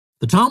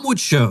The Tom Woods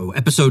Show,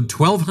 episode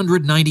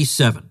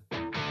 1297.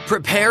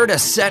 Prepare to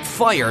set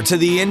fire to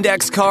the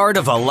index card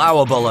of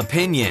allowable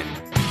opinion.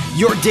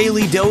 Your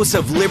daily dose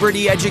of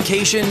liberty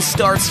education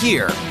starts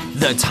here.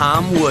 The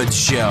Tom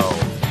Woods Show.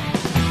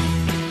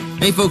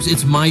 Hey folks,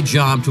 it's my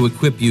job to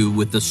equip you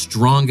with the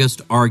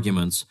strongest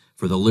arguments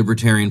for the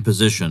libertarian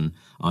position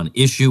on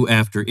issue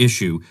after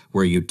issue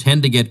where you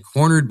tend to get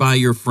cornered by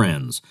your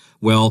friends.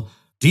 Well,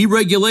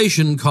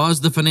 deregulation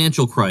caused the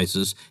financial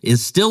crisis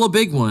is still a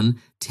big one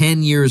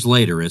 10 years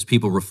later as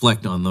people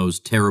reflect on those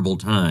terrible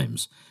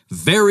times.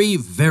 Very,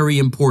 very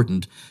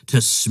important to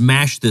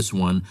smash this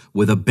one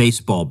with a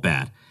baseball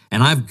bat.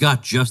 And I've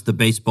got just the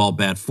baseball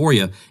bat for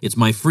you. It's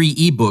my free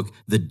ebook,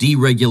 The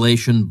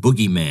Deregulation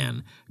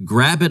Boogeyman.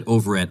 Grab it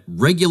over at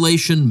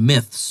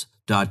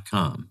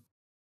regulationmyths.com.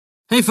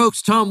 Hey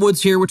folks, Tom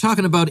Woods here. We're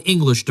talking about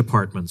English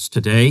departments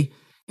today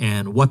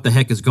and what the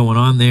heck is going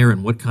on there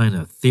and what kind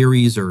of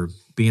theories are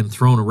being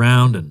thrown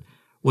around and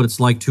what it's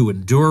like to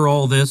endure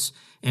all this.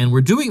 And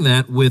we're doing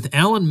that with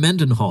Alan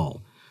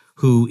Mendenhall,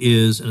 who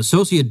is an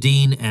associate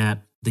dean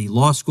at the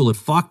law school at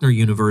Faulkner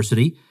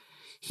University.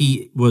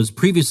 He was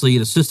previously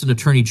an assistant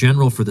attorney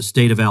general for the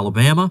state of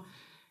Alabama.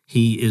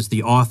 He is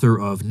the author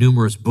of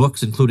numerous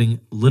books,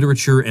 including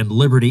Literature and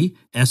Liberty,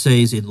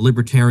 Essays in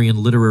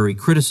Libertarian Literary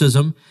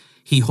Criticism.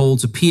 He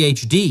holds a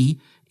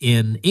PhD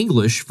in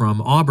English from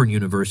Auburn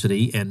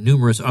University and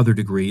numerous other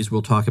degrees.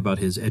 We'll talk about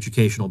his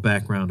educational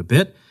background a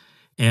bit.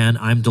 And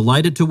I'm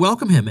delighted to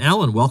welcome him.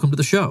 Alan, welcome to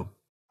the show.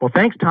 Well,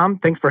 thanks, Tom.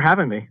 Thanks for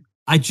having me.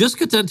 I just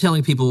got done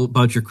telling people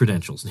about your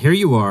credentials. And here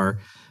you are,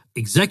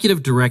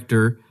 executive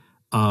director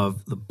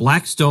of the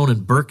Blackstone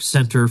and Burke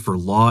Center for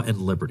Law and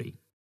Liberty,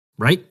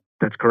 right?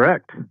 That's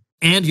correct.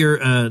 And you're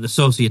an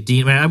associate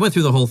dean. I went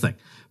through the whole thing,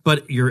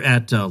 but you're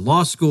at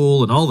law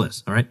school and all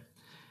this, all right?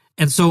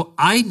 And so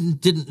I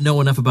didn't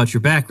know enough about your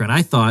background.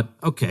 I thought,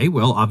 okay,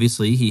 well,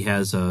 obviously he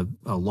has a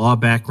law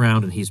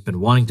background and he's been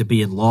wanting to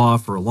be in law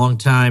for a long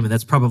time, and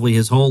that's probably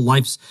his whole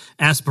life's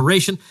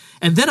aspiration.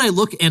 And then I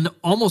look, and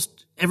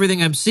almost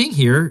everything I'm seeing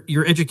here,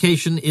 your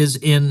education is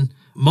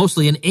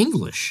mostly in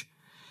English.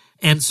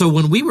 And so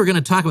when we were going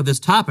to talk about this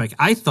topic,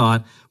 I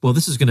thought, well,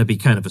 this is going to be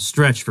kind of a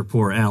stretch for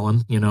poor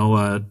Alan,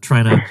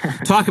 trying to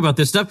talk about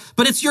this stuff.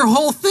 But it's your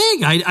whole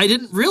thing. I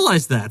didn't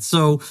realize that.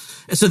 So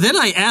then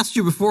I asked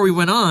you before we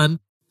went on,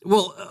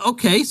 well,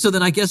 okay, so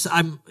then I guess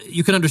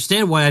you can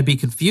understand why I'd be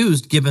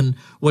confused given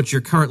what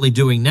you're currently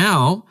doing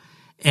now.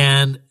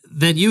 And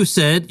then you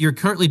said you're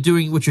currently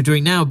doing what you're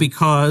doing now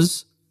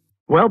because...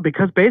 Well,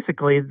 because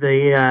basically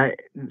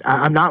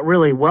I'm not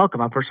really welcome.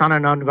 I'm persona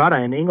non grata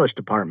in English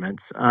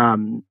departments.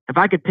 If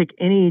I could pick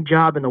any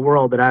job in the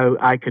world that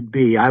I could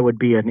be, I would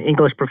be an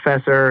English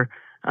professor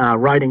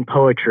writing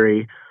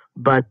poetry.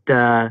 But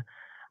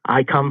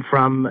I come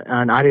from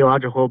an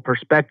ideological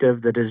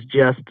perspective that is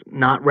just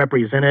not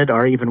represented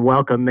or even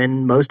welcome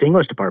in most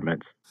English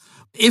departments.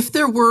 If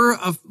there were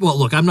well,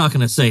 look, I'm not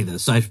going to say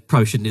this. I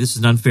probably shouldn't. This is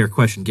an unfair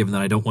question given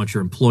that I don't want your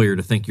employer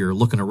to think you're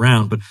looking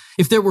around. But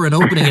if there were an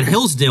opening at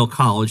Hillsdale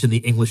College in the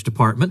English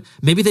department,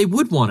 maybe they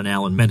would want an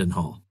Alan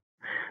Mendenhall.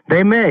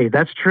 They may.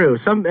 That's true.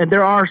 And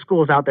there are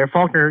schools out there.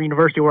 Faulkner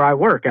University, where I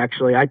work,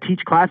 actually, I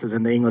teach classes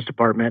in the English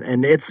department,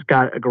 and it's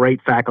got a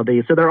great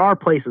faculty. So there are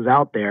places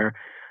out there.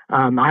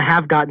 I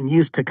have gotten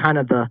used to kind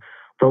of the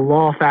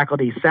law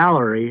faculty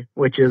salary,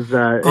 which is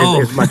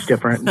much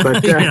different.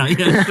 But yeah,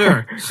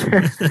 sure.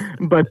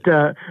 but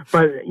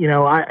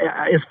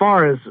as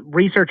far as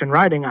research and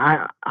writing,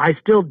 I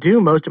still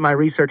do most of my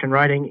research and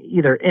writing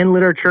either in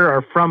literature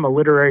or from a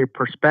literary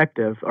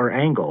perspective or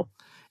angle.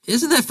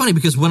 Isn't that funny?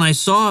 Because when I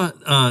saw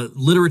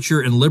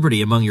Literature and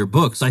Liberty among your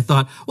books, I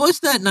thought, well,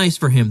 isn't that nice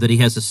for him that he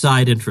has a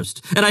side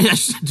interest? And I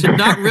did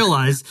not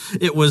realize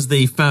it was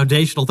the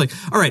foundational thing.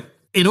 All right.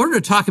 In order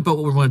to talk about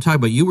what we want to talk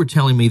about, you were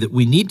telling me that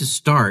we need to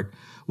start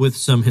with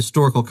some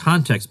historical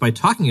context by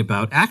talking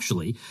about,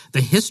 actually, the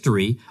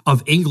history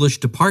of English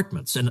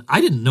departments. And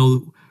I didn't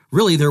know,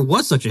 really, there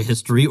was such a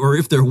history, or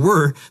if there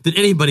were, that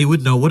anybody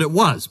would know what it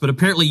was. But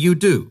apparently you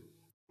do.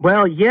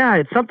 Well, yeah,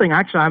 it's something,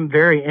 actually, I'm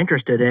very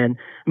interested in.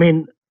 I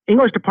mean,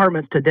 English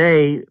departments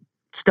today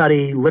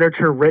study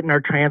literature written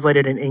or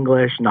translated in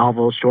English,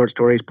 novels, short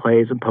stories,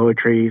 plays, and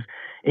poetries,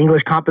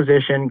 English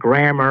composition,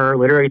 grammar,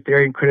 literary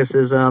theory and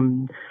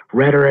criticism,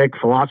 rhetoric,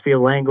 philosophy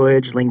of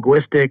language,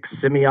 linguistics,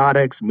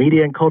 semiotics,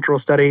 media and cultural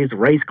studies,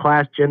 race,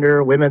 class,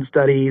 gender, women's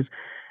studies,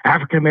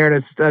 African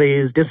American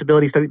studies,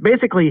 disability studies,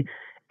 basically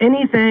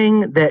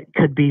anything that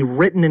could be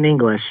written in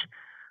English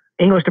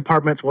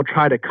departments will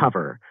try to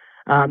cover.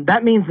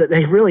 That means that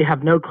they really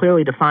have no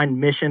clearly defined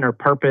mission or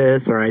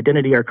purpose or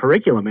identity or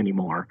curriculum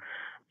anymore.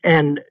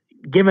 And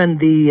given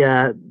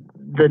the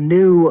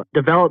new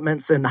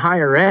developments in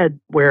higher ed,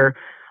 where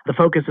the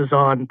focus is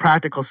on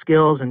practical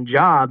skills and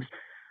jobs,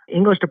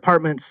 English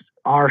departments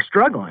are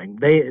struggling.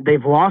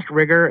 They've lost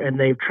rigor, and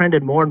they've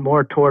trended more and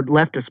more toward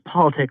leftist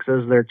politics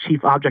as their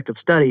chief object of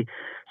study.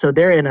 So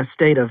they're in a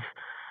state of,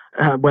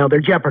 they're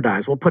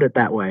jeopardized. We'll put it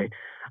that way.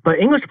 But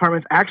English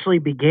departments actually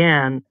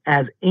began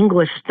as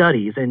English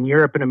studies in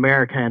Europe and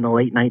America in the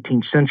late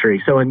 19th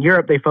century. So in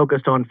Europe, they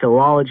focused on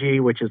philology,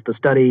 which is the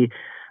study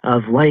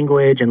of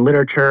language and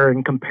literature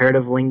and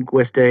comparative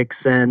linguistics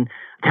and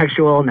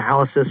textual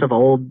analysis of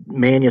old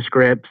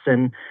manuscripts.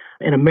 And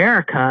in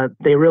America,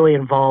 they really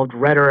involved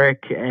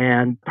rhetoric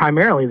and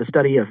primarily the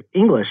study of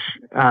English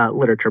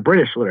literature,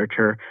 British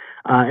literature,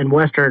 and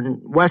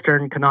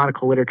Western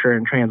canonical literature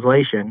and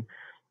translation.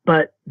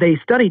 But they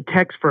studied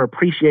text for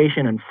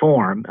appreciation and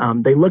form.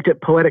 They looked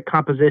at poetic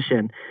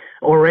composition.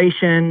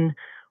 Oration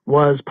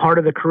was part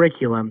of the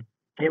curriculum.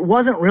 It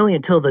wasn't really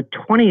until the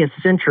 20th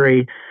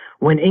century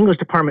when English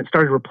departments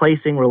started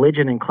replacing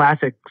religion and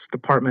classics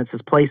departments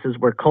as places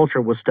where culture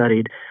was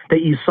studied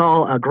that you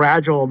saw a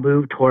gradual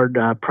move toward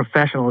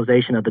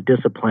professionalization of the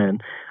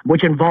discipline,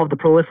 which involved the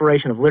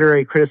proliferation of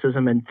literary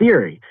criticism and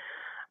theory.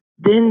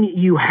 Then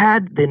you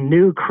had the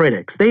new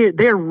critics.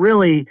 They're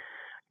really...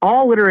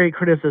 All literary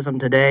criticism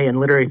today and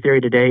literary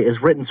theory today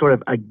is written sort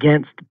of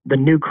against the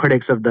new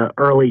critics of the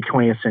early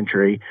 20th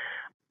century.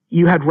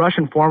 You had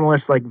Russian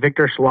formalists like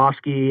Viktor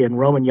Shklovsky and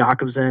Roman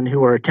Yakovzin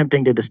who are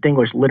attempting to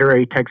distinguish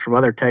literary text from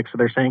other texts. So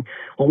they're saying,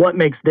 well, what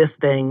makes this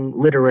thing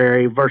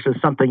literary versus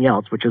something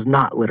else, which is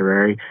not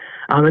literary?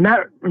 And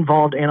that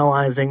involved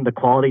analyzing the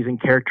qualities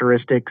and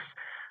characteristics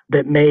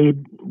that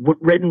made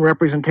written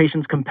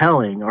representations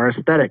compelling or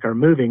aesthetic or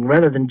moving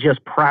rather than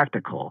just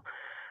practical.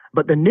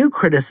 But the new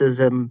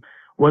criticism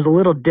was a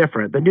little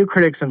different. The new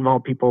critics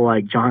involved people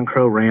like John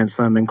Crowe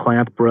Ransom and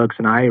Clanth Brooks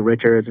and I.A.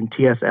 Richards and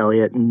T.S.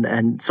 Eliot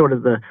and sort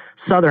of the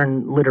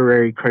Southern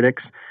literary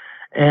critics.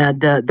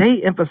 And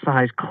they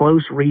emphasized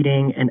close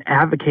reading and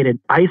advocated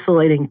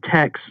isolating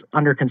texts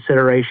under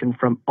consideration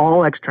from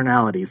all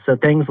externalities. So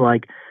things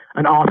like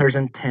an author's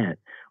intent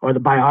or the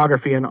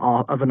biography of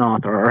an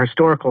author or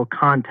historical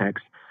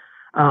context.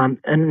 An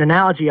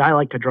analogy I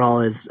like to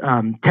draw is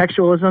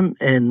textualism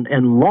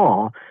in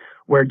law,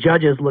 where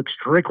judges look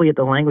strictly at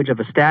the language of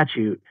a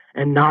statute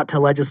and not to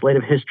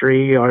legislative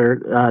history or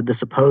the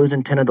supposed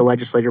intent of the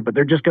legislator, but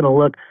they're just going to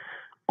look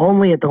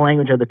only at the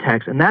language of the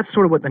text. And that's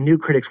sort of what the new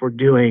critics were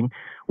doing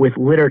with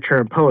literature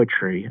and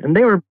poetry. And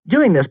they were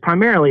doing this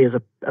primarily as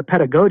a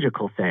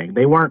pedagogical thing.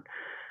 They weren't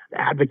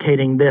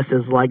advocating this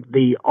as like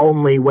the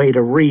only way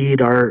to read,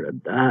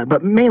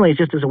 but mainly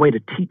just as a way to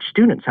teach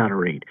students how to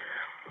read.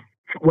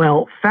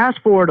 Well,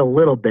 fast forward a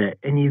little bit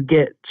and you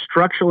get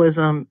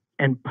structuralism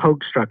and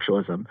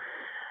post-structuralism.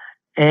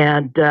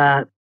 And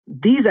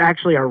these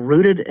actually are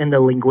rooted in the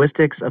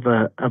linguistics of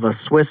a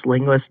Swiss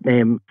linguist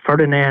named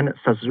Ferdinand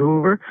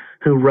Saussure,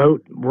 who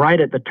wrote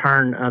right at the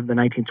turn of the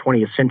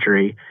 19th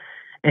century.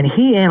 And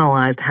he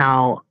analyzed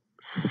how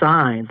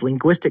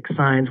linguistic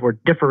signs were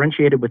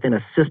differentiated within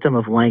a system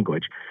of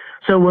language.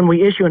 So when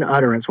we issue an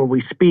utterance, when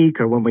we speak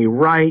or when we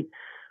write,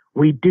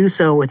 we do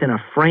so within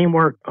a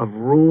framework of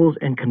rules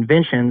and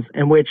conventions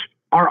in which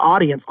our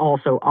audience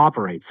also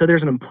operates. So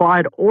there's an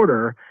implied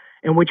order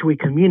in which we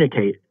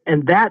communicate,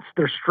 and that's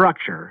their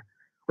structure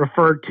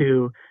referred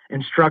to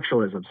in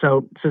structuralism.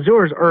 So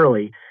Saussure's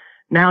early.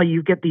 Now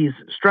you get these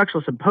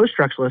structuralists and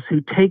post-structuralists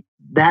who take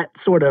that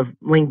sort of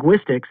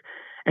linguistics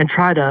and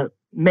try to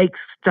make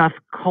stuff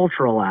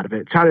cultural out of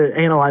it, try to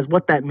analyze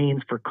what that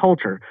means for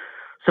culture.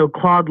 So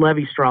Claude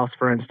Lévi-Strauss,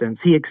 for instance,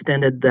 he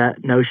extended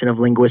that notion of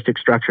linguistic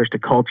structures to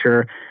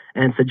culture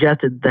and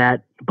suggested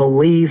that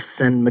beliefs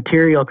and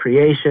material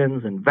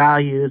creations and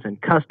values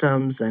and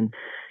customs and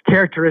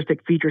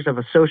characteristic features of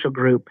a social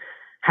group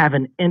have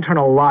an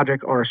internal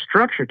logic or a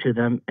structure to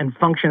them and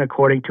function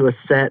according to a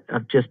set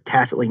of just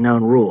tacitly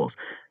known rules.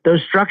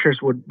 Those structures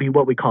would be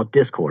what we call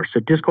discourse.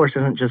 So discourse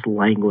isn't just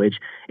language.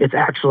 It's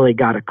actually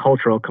got a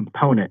cultural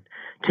component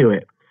to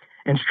it.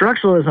 And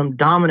structuralism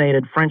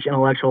dominated French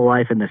intellectual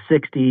life in the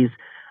 60s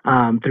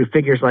through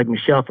figures like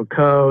Michel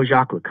Foucault,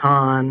 Jacques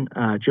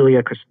Lacan,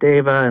 Julia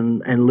Kristeva,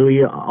 and Louis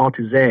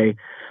Althusser.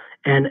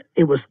 And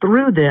it was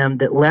through them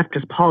that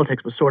leftist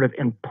politics was sort of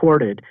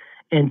imported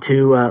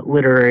into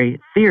literary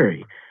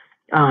theory.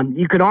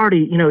 You could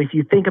already, if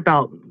you think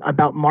about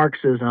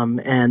Marxism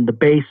and the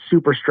base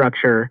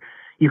superstructure,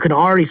 you can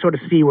already sort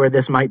of see where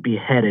this might be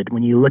headed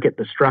when you look at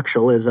the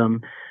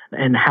structuralism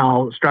and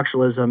how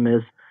structuralism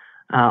is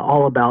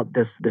all about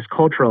this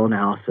cultural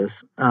analysis.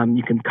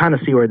 You can kind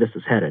of see where this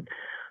is headed.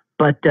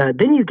 But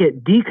then you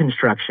get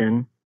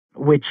deconstruction,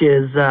 which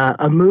is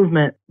a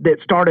movement that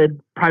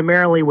started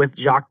primarily with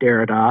Jacques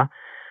Derrida.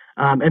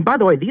 And by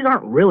the way, these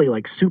aren't really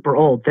like super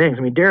old things.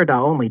 I mean, Derrida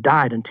only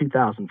died in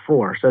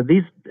 2004. So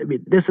this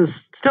is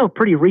still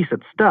pretty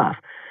recent stuff.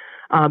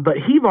 But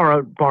he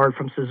borrowed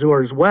from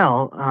Saussure as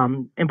well,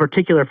 in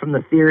particular from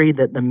the theory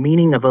that the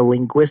meaning of a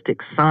linguistic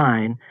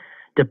sign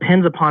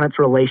depends upon its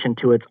relation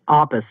to its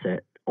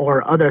opposite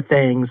or other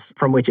things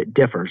from which it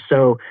differs.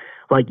 So,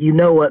 like, you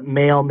know what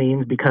male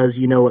means because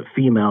you know what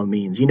female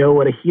means. You know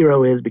what a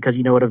hero is because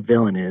you know what a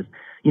villain is.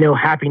 You know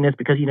happiness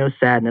because you know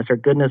sadness, or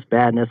goodness,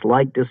 badness,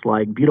 like,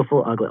 dislike,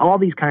 beautiful, ugly, all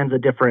these kinds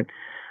of different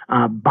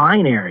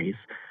binaries.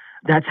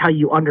 That's how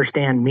you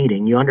understand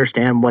meaning. You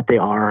understand what they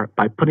are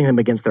by putting them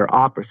against their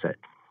opposite.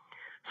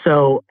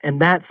 So in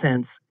that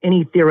sense,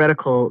 any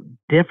theoretical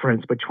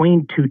difference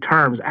between two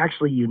terms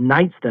actually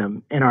unites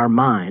them in our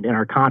mind, in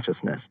our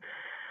consciousness.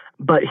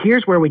 But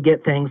here's where we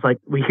get things like,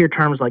 we hear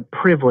terms like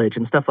privilege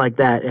and stuff like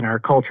that in our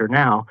culture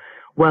now.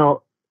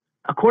 Well,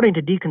 according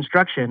to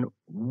deconstruction,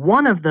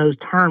 one of those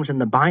terms in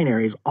the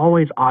binaries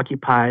always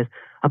occupies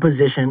a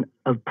position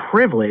of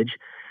privilege,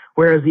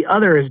 whereas the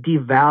other is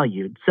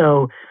devalued.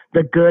 So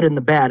the good and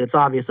the bad, it's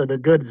obvious. So the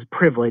good is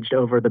privileged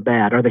over the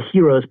bad, or the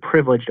hero is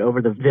privileged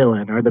over the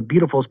villain, or the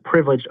beautiful is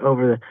privileged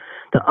over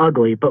the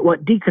ugly. But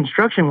what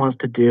deconstruction wants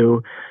to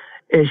do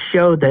is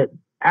show that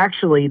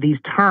actually these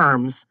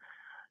terms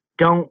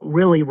don't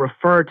really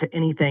refer to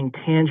anything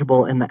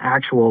tangible in the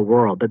actual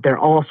world, that they're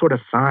all sort of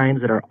signs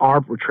that are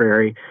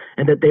arbitrary,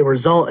 and that they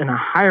result in a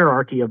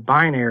hierarchy of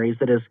binaries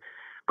that is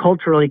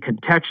culturally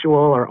contextual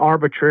or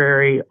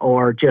arbitrary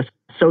or just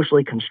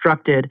socially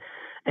constructed,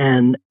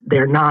 and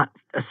they're not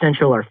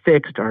essential or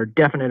fixed or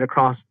definite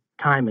across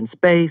time and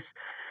space.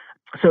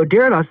 So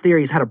Derrida's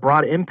theories had a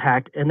broad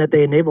impact in that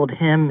they enabled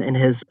him and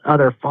his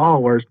other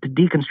followers to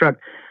deconstruct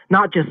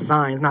not just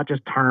signs, not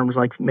just terms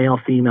like male,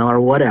 female, or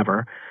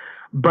whatever,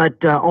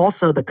 but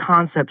also the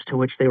concepts to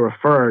which they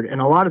referred.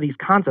 And a lot of these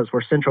concepts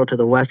were central to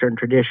the Western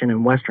tradition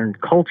and Western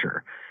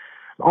culture.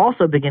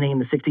 Also beginning in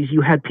the 60s,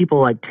 you had people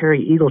like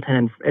Terry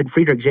Eagleton and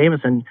Friedrich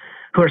Jameson,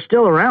 who are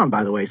still around,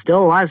 by the way,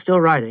 still alive, still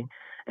writing.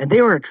 And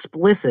they were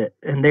explicit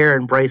in their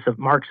embrace of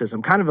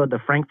Marxism, kind of the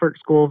Frankfurt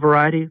School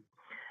variety.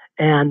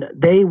 And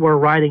they were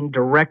writing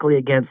directly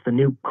against the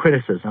new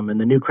criticism and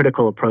the new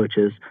critical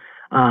approaches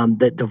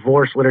that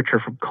divorce literature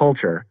from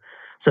culture.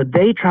 So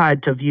they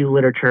tried to view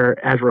literature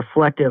as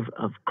reflective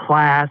of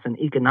class and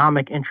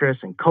economic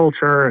interests and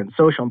culture and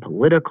social and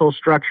political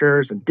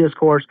structures and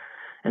discourse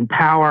and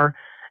power.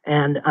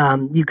 And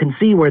you can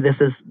see where this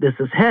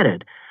is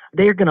headed.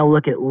 They're going to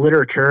look at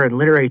literature and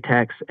literary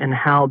texts and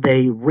how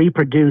they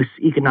reproduce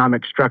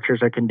economic structures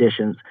or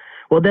conditions.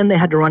 Well, then they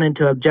had to run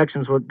into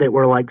objections that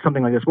were like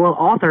something like this. Well,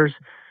 authors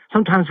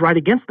sometimes write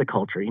against the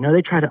culture.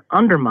 They try to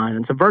undermine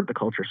and subvert the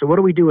culture. So what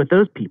do we do with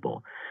those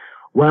people?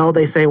 Well,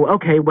 they say, well,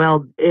 okay,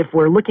 well, if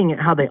we're looking at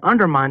how they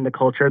undermine the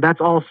culture,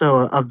 that's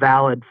also a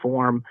valid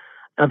form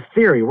of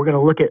theory. We're going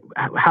to look at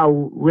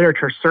how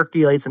literature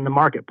circulates in the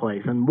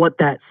marketplace and what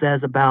that says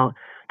about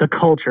the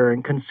culture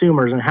and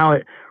consumers and how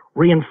it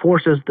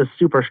reinforces the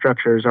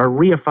superstructures or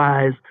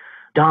reifies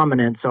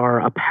dominance or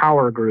a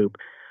power group.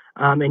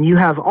 And you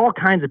have all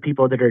kinds of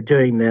people that are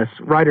doing this.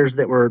 Writers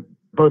that were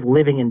both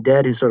living and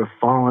dead who sort of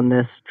fall in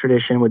this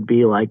tradition would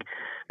be like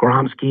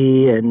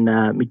Gramsci and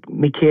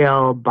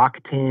Mikhail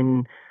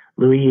Bakhtin,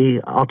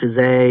 Louis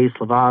Althusser,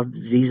 Slavoj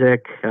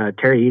Zizek,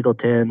 Terry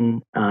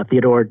Eagleton,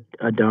 Theodore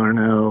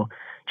Adorno,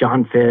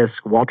 John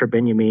Fiske, Walter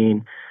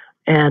Benjamin.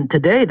 And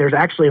today there's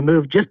actually a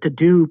move just to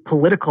do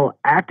political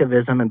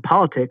activism and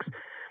politics,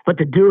 but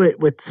to do it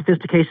with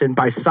sophistication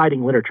by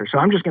citing literature. So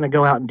I'm just going to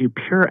go out and do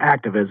pure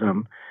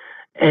activism,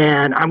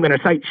 and I'm going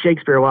to cite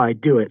Shakespeare while I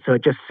do it, so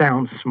it just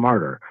sounds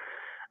smarter.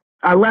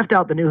 I left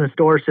out the new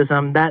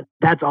historicism.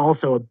 That's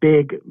also a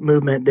big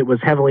movement that was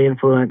heavily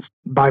influenced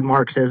by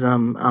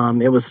Marxism.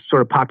 It was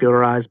sort of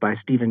popularized by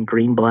Stephen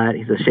Greenblatt.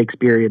 He's a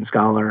Shakespearean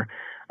scholar.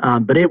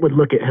 But it would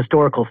look at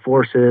historical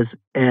forces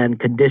and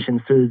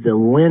conditions through the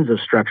lens of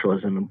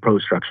structuralism and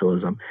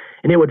post-structuralism.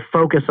 And it would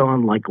focus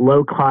on like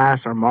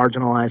low-class or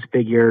marginalized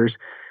figures,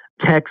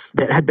 texts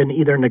that had been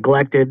either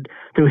neglected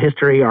through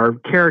history or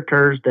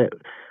characters that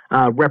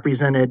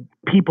represented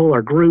people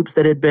or groups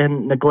that had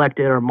been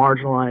neglected or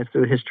marginalized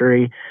through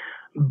history.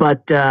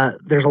 But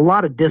there's a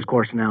lot of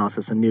discourse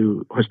analysis in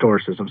new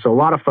historicism. So a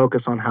lot of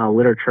focus on how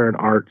literature and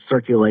art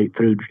circulate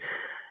through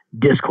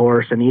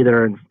discourse and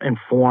either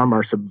inform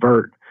or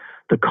subvert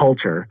the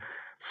culture.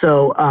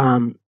 So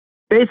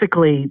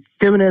basically,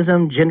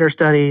 feminism, gender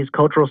studies,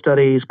 cultural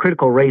studies,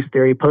 critical race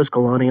theory,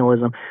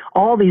 post-colonialism,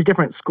 all these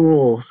different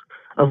schools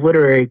of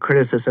literary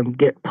criticism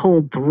get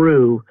pulled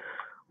through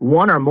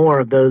one or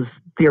more of those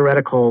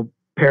theoretical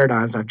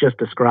paradigms I've just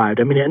described.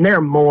 I mean, and there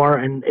are more,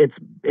 and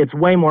it's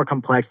way more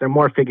complex. There are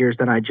more figures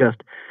than I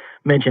just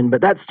mentioned,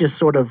 but that's just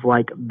sort of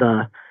like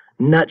the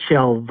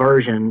nutshell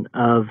version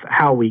of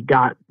how we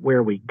got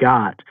where we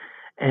got.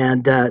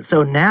 And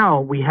so now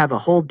we have a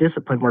whole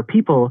discipline where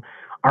people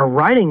are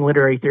writing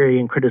literary theory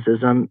and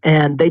criticism,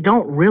 and they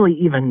don't really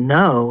even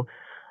know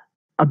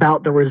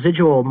about the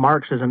residual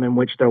Marxism in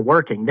which they're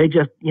working. They've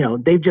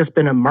just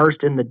been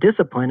immersed in the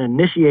discipline,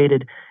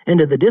 initiated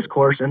into the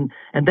discourse, and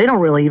they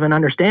don't really even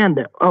understand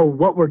that,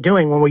 what we're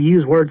doing when we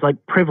use words like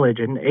privilege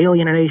and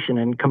alienation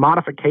and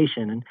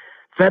commodification and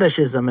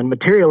fetishism and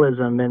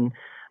materialism and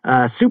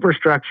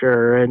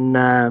superstructure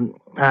and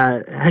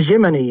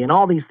hegemony and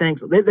all these things.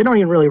 They don't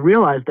even really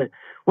realize that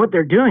what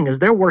they're doing is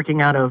they're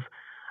working out of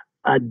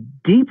a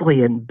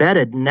deeply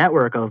embedded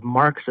network of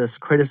Marxist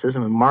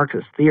criticism and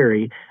Marxist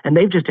theory, and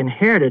they've just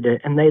inherited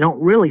it, and they don't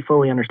really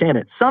fully understand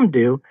it. Some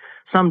do,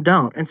 some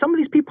don't. And some of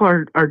these people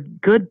are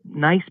good,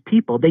 nice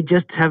people. They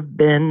just have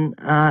been,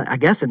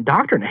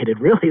 indoctrinated,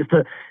 really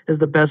is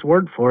the best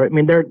word for it. I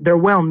mean, they're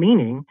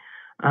well-meaning,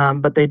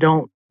 but they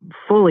don't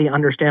fully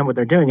understand what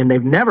they're doing, and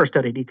they've never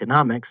studied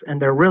economics,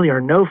 and there really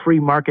are no free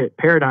market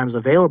paradigms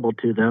available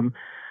to them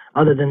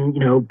other than,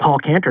 Paul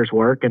Cantor's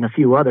work and a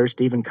few others,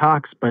 Stephen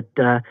Cox, but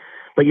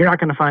you're not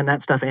going to find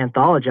that stuff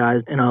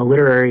anthologized in a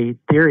literary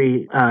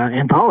theory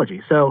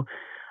anthology. So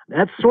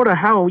that's sort of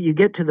how you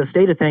get to the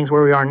state of things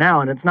where we are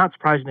now, and it's not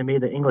surprising to me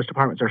that English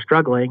departments are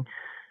struggling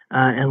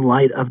in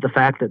light of the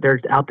fact that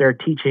they're out there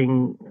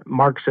teaching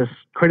Marxist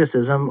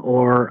criticism,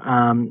 or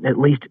at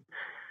least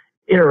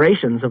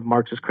iterations of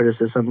Marxist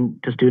criticism,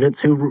 to students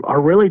who are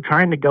really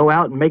trying to go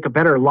out and make a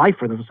better life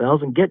for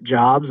themselves and get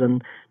jobs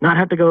and not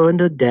have to go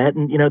into debt.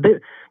 And, they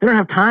don't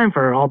have time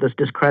for all this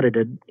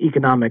discredited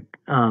economic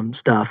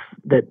stuff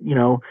that,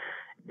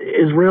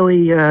 is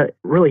really,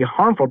 really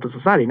harmful to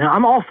society. Now,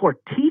 I'm all for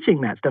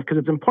teaching that stuff because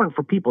it's important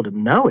for people to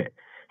know it.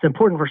 It's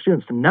important for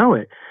students to know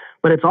it.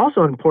 But it's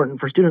also important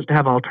for students to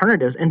have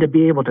alternatives and to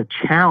be able to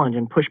challenge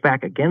and push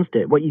back against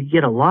it. What you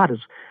get a lot is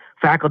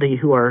faculty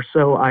who are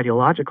so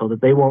ideological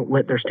that they won't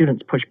let their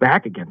students push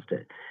back against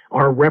it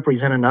or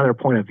represent another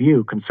point of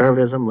view,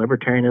 conservatism,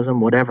 libertarianism,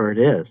 whatever it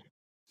is.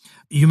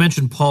 You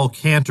mentioned Paul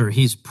Cantor.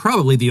 He's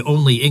probably the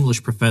only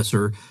English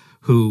professor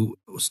who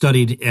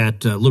studied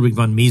at Ludwig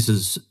von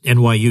Mises'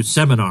 NYU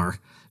seminar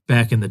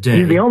back in the day.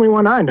 He's the only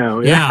one I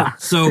know. Yeah.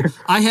 So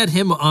I had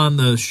him on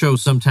the show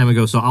some time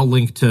ago, so I'll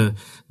link to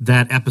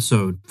that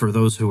episode for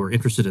those who are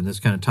interested in this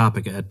kind of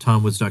topic at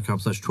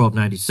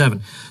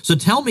tomwoods.com/1297. So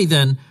tell me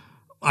then,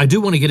 I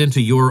do want to get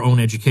into your own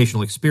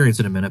educational experience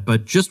in a minute,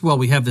 but just while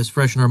we have this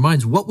fresh in our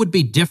minds, what would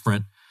be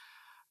different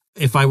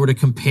if I were to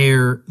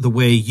compare the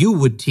way you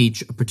would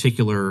teach a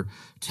particular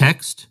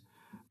text,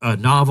 a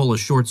novel, a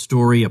short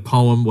story, a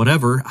poem,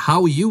 whatever,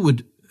 how you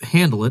would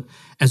handle it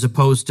as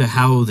opposed to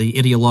how the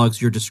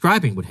ideologues you're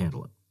describing would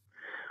handle it?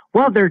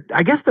 Well,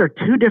 I guess there are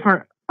two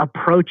different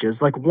approaches.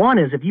 Like, one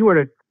is if you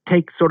were to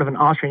take sort of an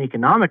Austrian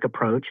economic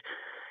approach,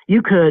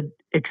 you could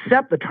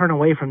accept the turn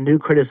away from new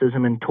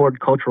criticism and toward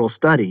cultural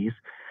studies,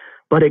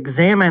 but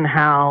examine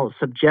how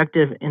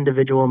subjective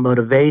individual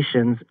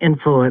motivations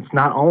influence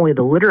not only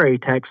the literary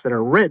texts that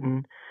are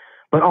written,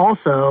 but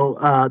also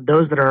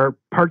those that are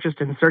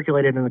purchased and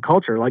circulated in the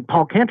culture, like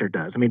Paul Cantor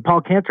does. I mean,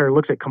 Paul Cantor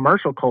looks at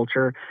commercial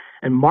culture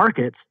and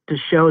markets to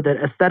show that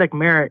aesthetic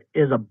merit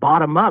is a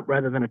bottom-up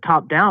rather than a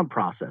top-down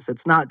process.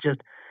 It's not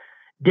just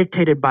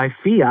dictated by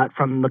fiat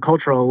from the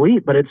cultural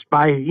elite, but it's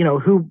by,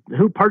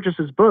 who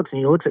purchases books. And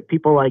he looks at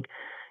people like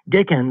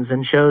Dickens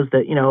and shows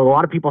that, a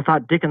lot of people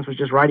thought Dickens was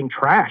just writing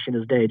trash in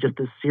his day, just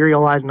this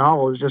serialized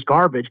novel is just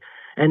garbage.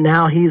 And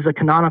now he's a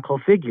canonical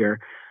figure.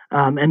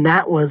 And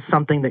that was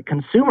something that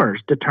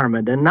consumers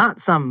determined and not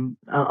some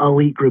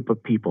elite group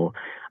of people.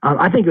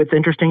 I think it's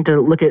interesting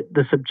to look at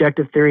the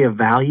subjective theory of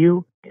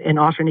value in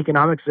Austrian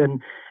economics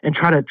and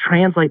try to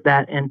translate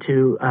that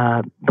into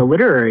the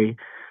literary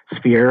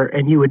sphere.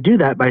 And you would do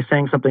that by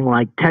saying something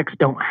like texts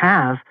don't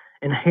have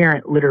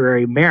inherent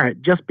literary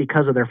merit just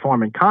because of their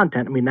form and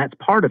content. I mean, that's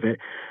part of it.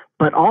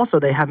 But also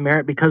they have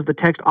merit because the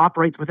text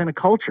operates within a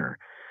culture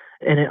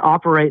and it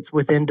operates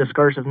within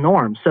discursive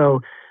norms. So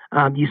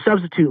you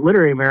substitute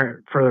literary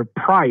merit for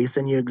price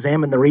and you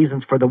examine the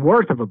reasons for the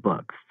worth of a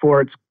book,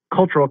 for its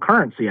cultural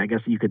currency, I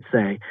guess you could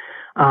say.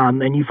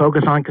 And you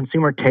focus on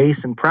consumer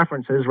tastes and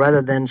preferences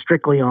rather than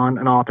strictly on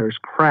an author's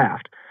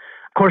craft.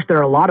 Of course, there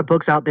are a lot of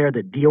books out there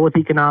that deal with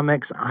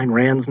economics, Ayn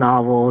Rand's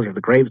novels or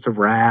The Grapes of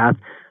Wrath,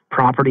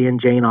 Property in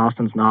Jane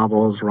Austen's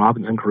novels,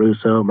 Robinson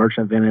Crusoe,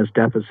 Merchant of Venice,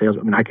 Death of Sales.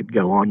 I mean, I could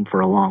go on for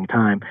a long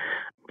time.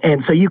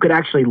 And so you could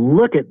actually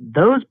look at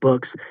those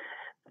books,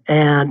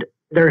 and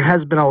there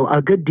has been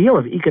a good deal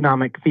of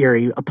economic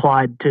theory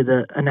applied to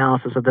the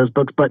analysis of those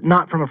books, but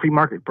not from a free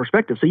market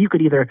perspective. So you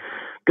could either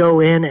go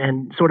in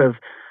and sort of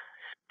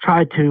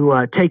try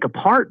to take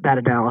apart that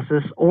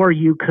analysis, or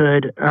you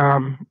could,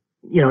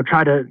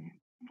 try to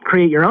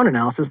create your own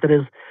analysis that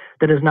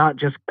is not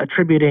just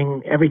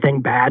attributing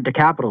everything bad to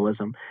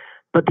capitalism.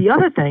 But the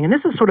other thing, and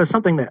this is sort of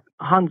something that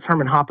Hans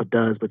Hermann Hoppe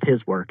does with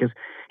his work, is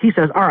he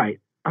says, all right,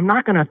 I'm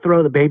not going to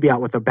throw the baby out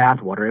with the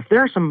bathwater. If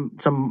there are some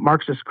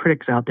Marxist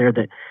critics out there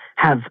that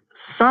have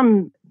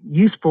some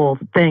useful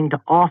thing to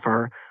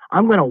offer,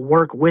 I'm going to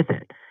work with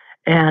it.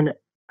 And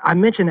I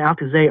mentioned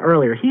Althusser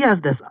earlier. He has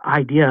this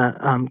idea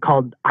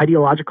called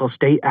ideological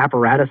state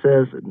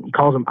apparatuses. He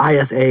calls them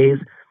ISAs.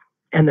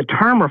 And the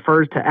term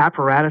refers to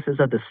apparatuses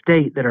of the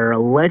state that are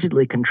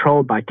allegedly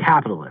controlled by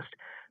capitalists,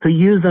 who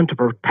use them to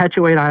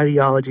perpetuate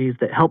ideologies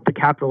that help the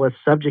capitalists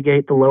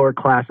subjugate the lower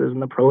classes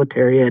and the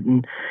proletariat.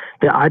 And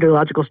the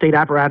ideological state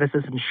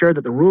apparatuses ensure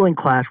that the ruling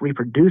class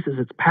reproduces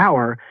its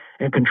power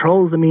and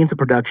controls the means of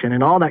production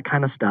and all that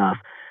kind of stuff.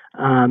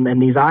 And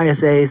these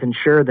ISAs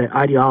ensure that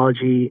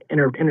ideology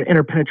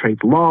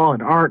interpenetrates law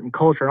and art and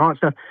culture and all that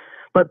stuff.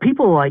 But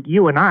people like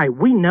you and I,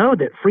 we know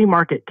that free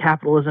market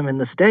capitalism and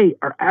the state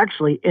are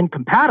actually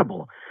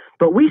incompatible.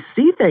 But we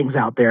see things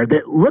out there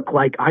that look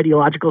like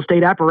ideological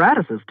state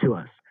apparatuses to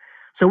us.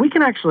 So we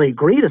can actually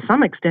agree to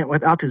some extent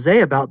with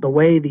Althusser about the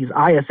way these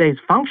ISAs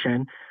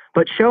function,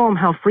 but show them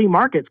how free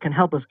markets can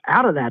help us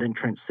out of that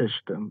entrenched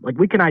system. Like,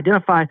 we can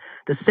identify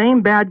the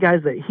same bad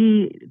guys that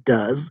he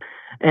does,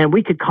 and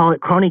we could call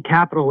it crony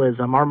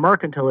capitalism or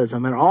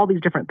mercantilism and all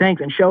these different things,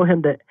 and show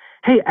him that,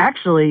 hey,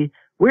 actually,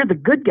 we're the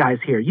good guys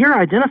here. You're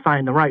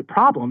identifying the right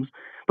problems,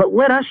 but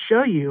let us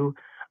show you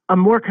a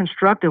more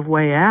constructive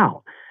way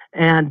out.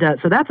 And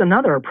so that's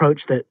another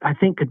approach that I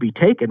think could be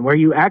taken, where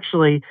you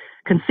actually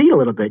concede a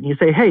little bit and you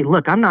say, hey,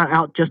 look, I'm not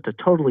out just to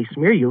totally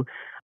smear you.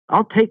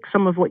 I'll take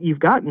some of what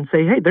you've got and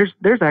say, hey,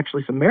 there's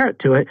actually some merit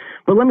to it,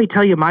 but let me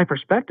tell you my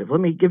perspective.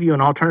 Let me give you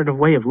an alternative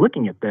way of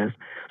looking at this.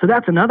 So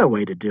that's another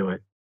way to do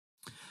it.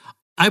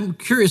 I'm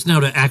curious now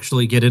to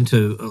actually get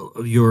into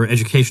your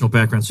educational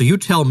background. So you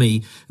tell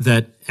me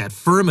that at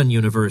Furman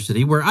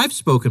University, where I've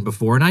spoken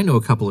before, and I know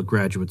a couple of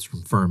graduates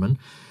from Furman,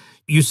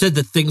 you said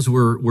that things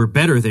were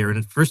better there. And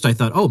at first I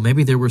thought, oh,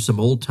 maybe there were some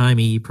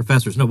old-timey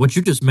professors. No, what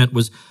you just meant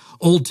was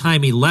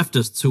old-timey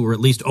leftists who were at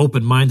least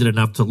open-minded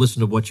enough to listen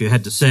to what you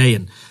had to say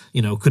and,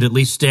 could at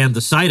least stand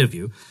the side of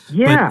you.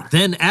 Yeah. But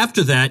then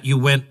after that, you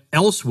went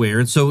elsewhere.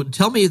 And so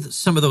tell me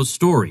some of those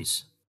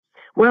stories.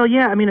 Well,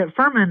 yeah, I mean, at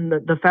Furman,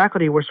 the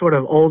faculty were sort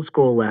of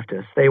old-school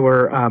leftists. They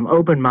were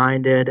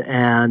open-minded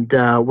and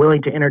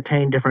willing to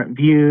entertain different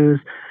views,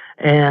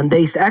 and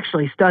they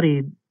actually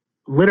studied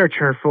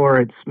literature for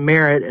its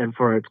merit and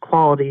for its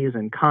qualities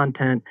and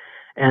content,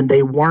 and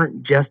they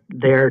weren't just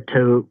there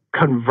to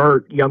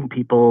convert young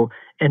people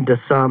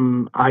into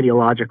some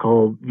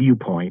ideological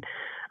viewpoint.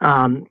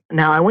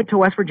 Now, I went to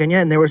West Virginia,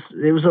 and it was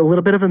a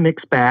little bit of a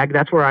mixed bag.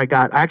 That's where I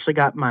actually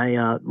got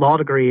my law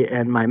degree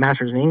and my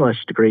master's in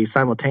English degree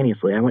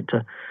simultaneously. I went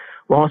to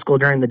law school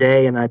during the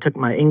day, and I took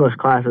my English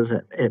classes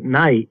at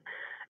night.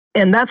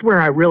 And that's where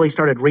I really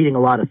started reading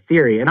a lot of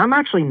theory. And I'm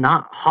actually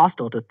not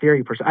hostile to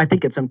theory per se. I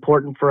think it's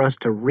important for us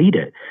to read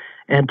it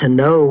and to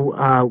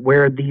know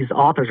where these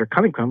authors are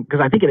coming from,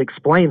 because I think it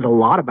explains a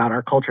lot about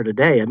our culture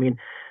today. I mean,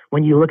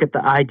 when you look at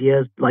the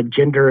ideas like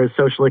gender is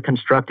socially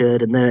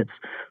constructed and then it's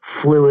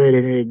fluid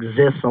and it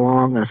exists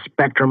along a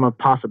spectrum of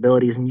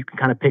possibilities and you can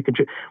kind of pick and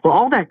choose. Well,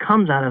 all that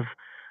comes out of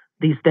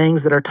these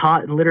things that are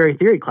taught in literary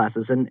theory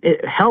classes, and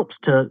it helps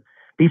to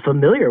be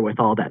familiar with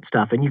all that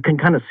stuff. And you can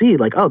kind of see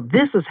like, oh,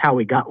 this is how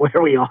we got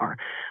where we are.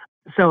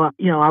 So,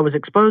 I was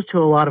exposed to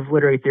a lot of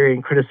literary theory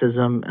and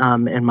criticism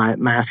in my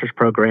master's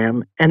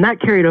program, and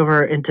that carried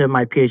over into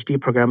my PhD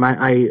program.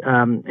 I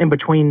in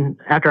between,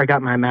 after I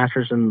got my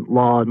master's in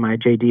law and my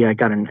JD, I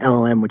got an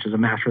LLM, which is a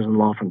master's in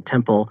law from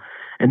Temple,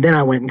 and then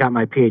I went and got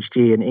my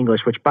PhD in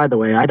English, which, by the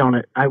way,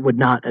 I would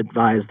not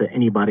advise that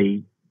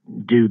anybody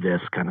do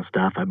this kind of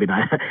stuff. I mean,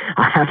 I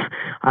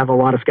have a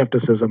lot of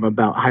skepticism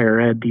about higher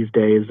ed these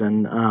days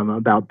and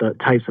about the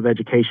types of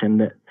education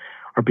that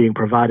are being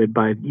provided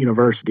by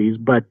universities.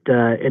 But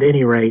at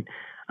any rate,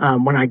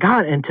 when I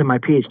got into my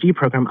PhD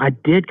program, I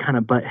did kind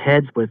of butt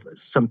heads with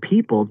some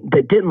people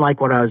that didn't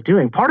like what I was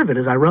doing. Part of it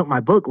is I wrote my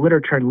book,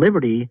 Literature and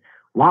Liberty,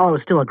 while I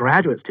was still a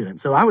graduate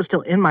student. So I was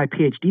still in my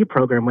PhD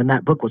program when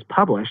that book was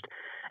published.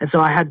 And so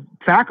I had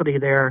faculty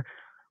there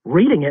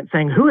reading it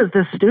saying, who is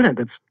this student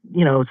that's,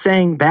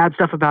 saying bad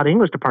stuff about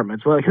English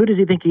departments? Well, who does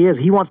he think he is?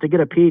 He wants to get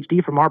a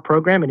PhD from our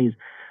program, and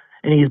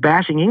he's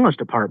bashing English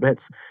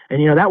departments.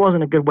 And, that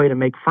wasn't a good way to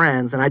make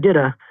friends. And I did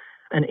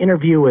an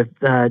interview with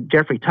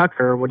Jeffrey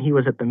Tucker when he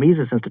was at the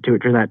Mises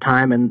Institute during that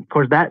time. And, of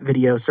course, that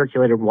video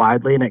circulated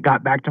widely, and it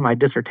got back to my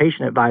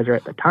dissertation advisor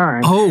at the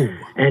time. Oh.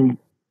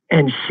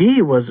 And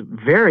she was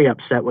very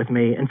upset with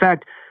me. In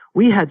fact,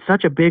 we had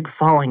such a big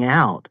falling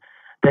out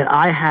that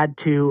I had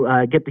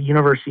to get the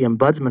university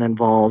ombudsman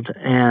involved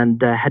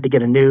and had to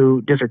get a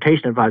new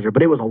dissertation advisor.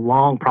 But it was a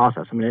long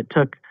process. I mean, it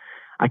took,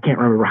 I can't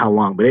remember how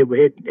long, but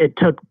it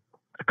took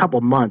a couple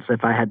of months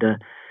if I had to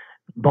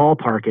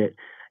ballpark it.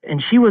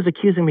 And she was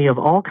accusing me of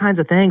all kinds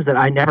of things that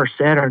I never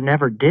said or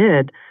never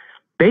did,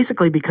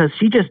 basically because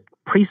she just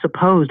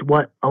presupposed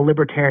what a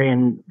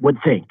libertarian would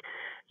think.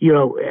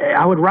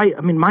 I would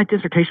write, my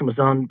dissertation was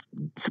on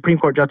Supreme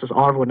Court Justice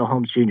Oliver Wendell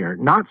Holmes Jr.,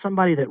 not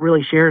somebody that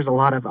really shares a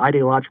lot of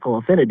ideological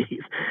affinities.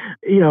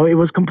 It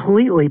was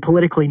completely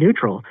politically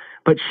neutral.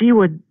 But she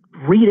would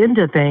read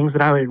into things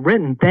that I had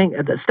written,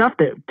 the stuff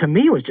that to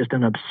me was just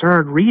an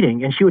absurd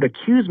reading. And she would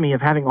accuse me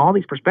of having all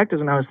these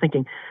perspectives. And I was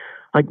thinking,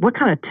 like, what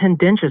kind of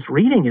tendentious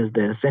reading is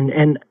this?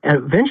 And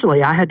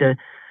eventually I had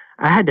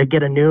to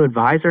get a new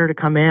advisor to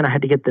come in. I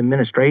had to get the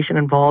administration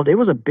involved. It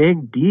was a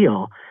big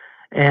deal.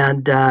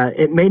 And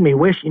it made me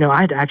wish,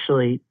 I had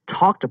actually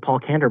talked to Paul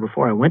Kander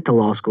before I went to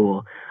law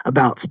school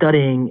about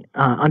studying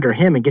under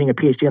him and getting a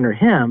PhD under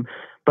him.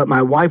 But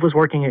my wife was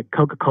working at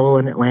Coca-Cola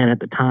in Atlanta at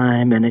the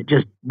time, and it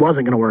just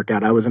wasn't going to work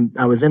out. I was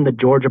in the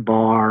Georgia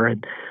bar,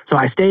 and so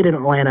I stayed in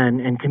Atlanta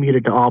and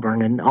commuted to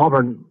Auburn. And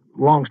Auburn,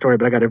 long story,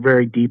 but I got a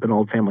very deep and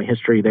old family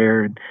history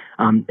there, and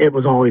it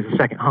was always a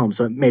second home,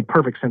 so it made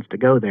perfect sense to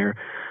go there.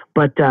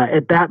 But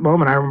at that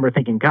moment, I remember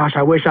thinking, gosh,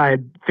 I wish I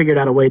had figured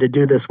out a way to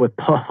do this with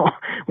Paul.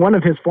 One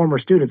of his former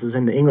students is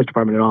in the English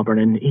department at Auburn,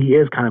 and he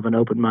is kind of an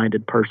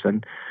open-minded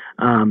person.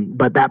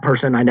 But that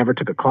person, I never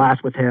took a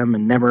class with him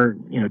and never,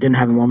 didn't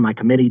have him on my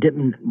committee,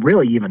 didn't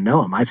really even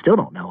know him. I still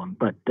don't know him.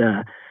 But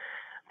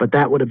but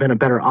that would have been a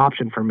better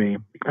option for me.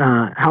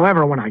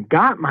 However, when I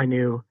got my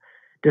new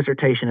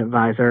dissertation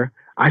advisor,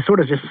 I sort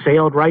of just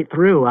sailed right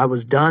through. I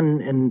was done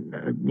in,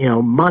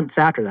 months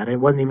after that. It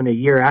wasn't even a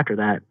year after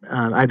that.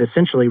 I'd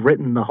essentially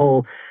written the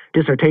whole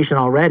dissertation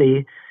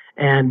already,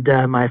 and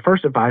my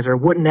first advisor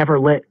wouldn't ever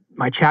let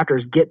my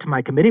chapters get to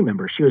my committee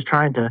members. She was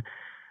trying to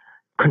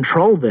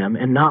control them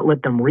and not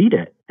let them read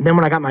it. And then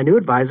when I got my new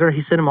advisor,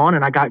 he sent him on,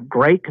 and I got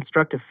great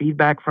constructive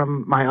feedback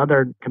from my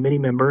other committee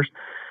members,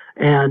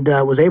 and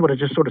was able to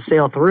just sort of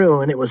sail through.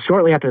 And it was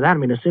shortly after that,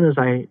 as soon as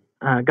I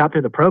got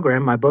through the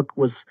program, my book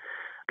was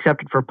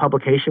accepted for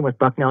publication with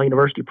Bucknell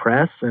University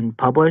Press and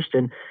published.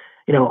 And,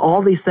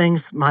 all these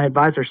things my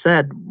advisor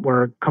said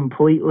were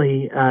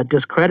completely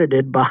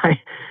discredited by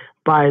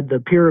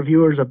the peer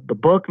reviewers of the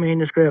book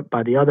manuscript,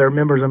 by the other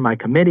members of my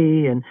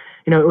committee. And,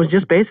 it was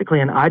just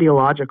basically an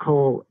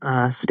ideological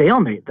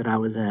stalemate that I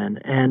was in.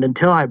 And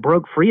until I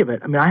broke free of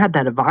it, I had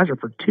that advisor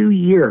for 2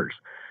 years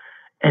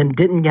and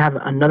didn't have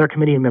another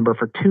committee member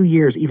for 2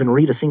 years even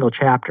read a single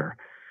chapter.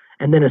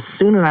 And then as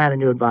soon as I had a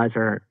new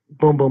advisor,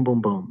 boom, boom,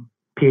 boom, boom,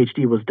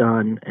 PhD was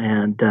done,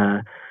 and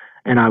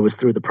I was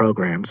through the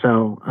program.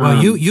 So,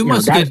 well, you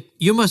must get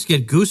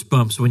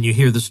goosebumps when you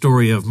hear the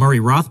story of Murray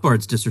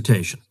Rothbard's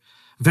dissertation.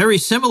 Very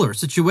similar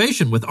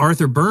situation with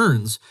Arthur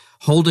Burns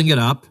holding it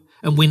up,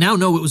 and we now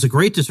know it was a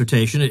great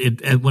dissertation.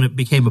 When it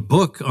became a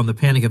book on the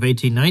Panic of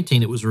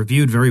 1819, it was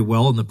reviewed very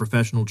well in the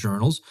professional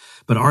journals.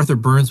 But Arthur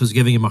Burns was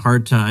giving him a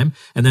hard time,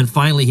 and then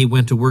finally he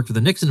went to work for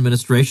the Nixon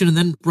administration, and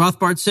then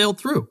Rothbard sailed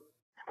through.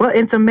 Well,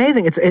 it's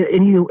amazing.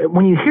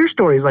 When you hear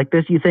stories like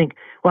this, you think,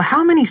 well,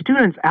 how many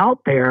students out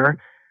there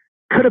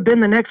could have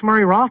been the next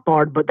Murray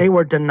Rothbard, but they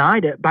were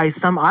denied it by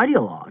some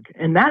ideologue,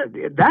 and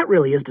that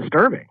really is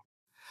disturbing.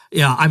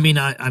 Yeah, I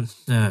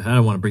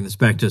don't want to bring this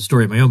back to a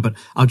story of my own, but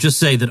I'll just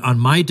say that on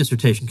my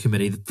dissertation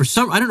committee,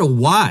 I don't know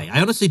why.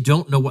 I honestly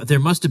don't know what. There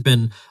must have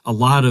been a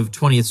lot of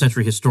 20th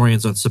century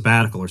historians on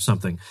sabbatical or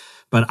something.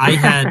 But I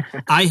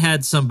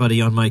had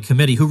somebody on my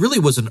committee who really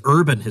was an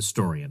urban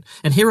historian.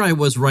 And here I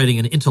was writing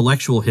an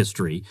intellectual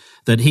history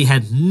that he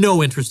had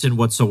no interest in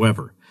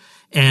whatsoever.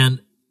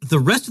 And the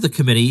rest of the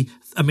committee,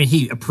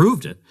 he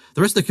approved it.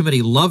 The rest of the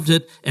committee loved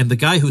it. And the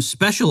guy who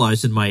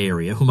specialized in my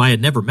area, whom I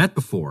had never met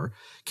before,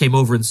 came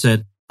over and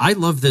said, I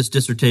love this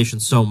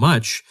dissertation so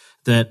much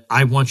that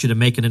I want you to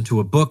make it into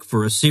a book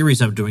for a series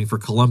I'm doing for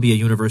Columbia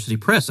University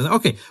Press. And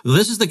okay, well,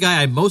 this is the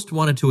guy I most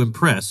wanted to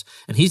impress,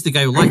 and he's the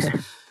guy who likes it.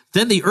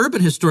 Then the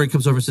urban historian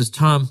comes over and says,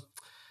 Tom,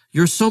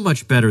 you're so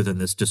much better than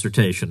this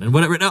dissertation and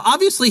whatever. Now,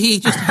 obviously, he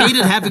just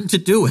hated having to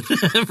do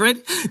it, right?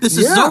 This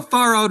is so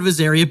far out of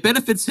his area. It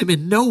benefits him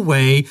in no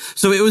way.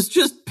 So it was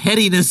just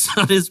pettiness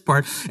on his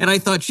part. And I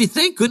thought, gee,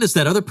 thank goodness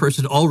that other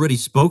person already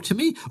spoke to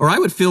me, or I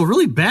would feel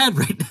really bad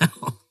right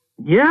now.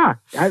 Yeah.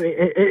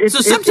 So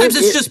sometimes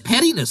it's just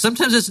pettiness.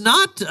 Sometimes it's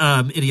not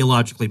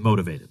ideologically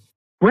motivated.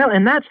 Well,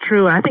 and that's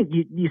true. I think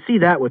you see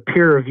that with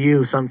peer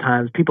review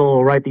sometimes. People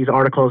will write these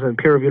articles and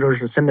peer reviewers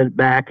will send it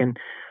back, and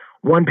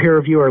one peer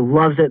reviewer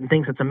loves it and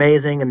thinks it's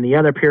amazing, and the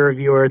other peer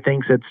reviewer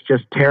thinks it's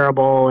just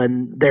terrible,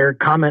 and their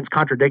comments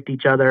contradict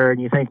each other, and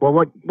you think, well,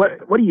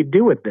 what do you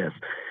do with this?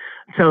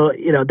 So,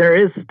 there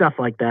is stuff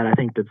like that, I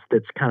think,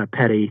 that's kind of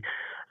petty,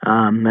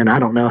 and I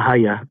don't know how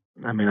you...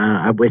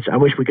 I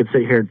wish we could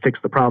sit here and fix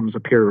the problems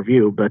of peer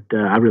review, but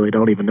I really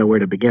don't even know where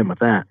to begin with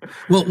that.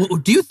 Well,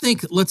 do you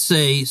think, let's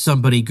say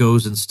somebody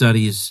goes and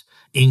studies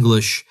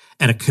English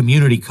at a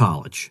community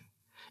college,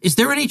 is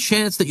there any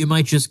chance that you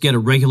might just get a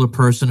regular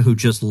person who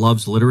just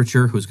loves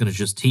literature who's going to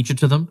just teach it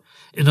to them?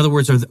 In other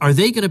words, are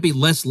they going to be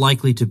less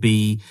likely to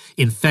be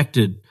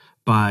infected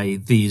by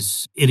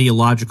these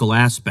ideological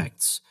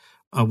aspects?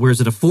 Whereas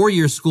at a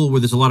 4-year school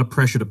where there's a lot of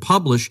pressure to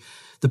publish,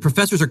 the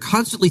professors are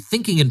constantly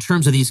thinking in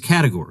terms of these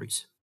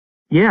categories.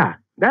 Yeah,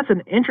 that's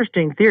an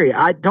interesting theory.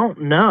 I don't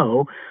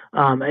know.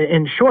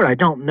 In short, I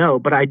don't know.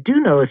 But I do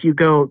know if you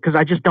go, because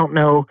I just don't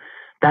know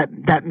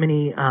that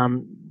many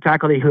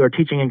faculty who are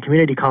teaching in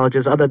community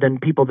colleges other than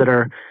people that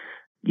are,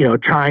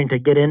 trying to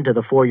get into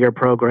the 4-year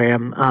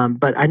program.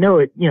 But I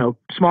know,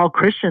 small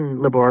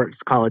Christian liberal arts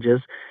colleges,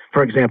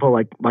 for example,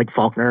 like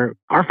Faulkner,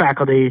 our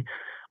faculty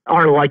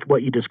are like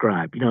what you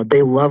described.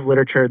 They love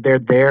literature. They're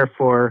there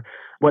for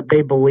what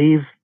they believe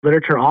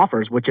literature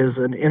offers, which is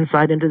an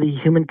insight into the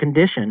human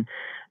condition,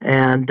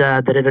 and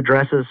that it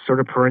addresses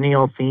sort of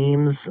perennial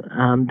themes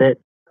that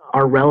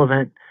are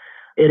relevant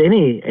at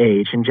any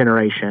age and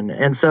generation.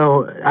 And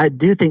so I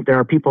do think there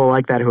are people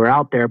like that who are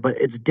out there, but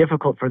it's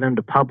difficult for them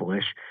to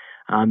publish.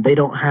 They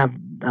don't have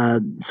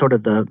sort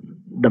of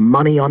the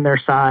money on their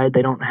side.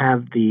 They don't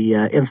have the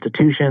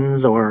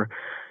institutions or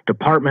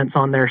departments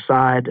on their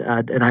side,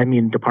 and I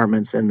mean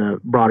departments in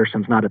the broader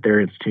sense, not at their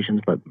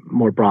institutions, but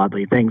more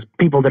broadly,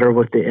 people that are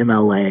with the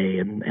MLA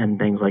and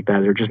things like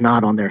that, they're just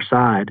not on their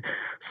side.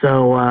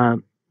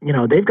 So,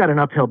 they've got an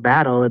uphill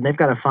battle, and they've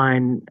got to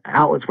find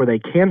outlets where they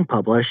can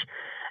publish.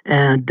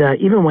 And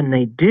even when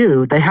they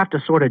do, they have to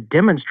sort of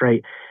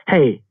demonstrate,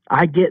 hey,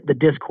 I get the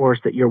discourse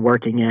that you're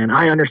working in.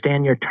 I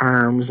understand your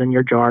terms and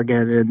your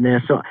jargon and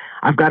this. So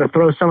I've got to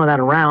throw some of that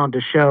around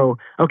to show,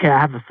 okay, I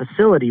have a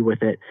facility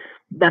with it.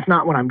 that's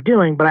not what I'm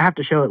doing, but I have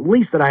to show at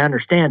least that I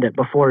understand it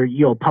before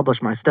you'll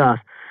publish my stuff.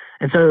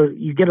 And so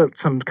you get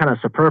some kind of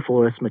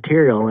superfluous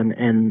material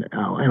in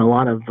a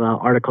lot of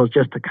articles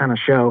just to kind of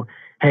show,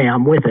 hey,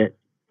 I'm with it.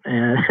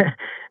 And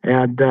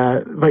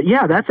but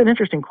yeah, that's an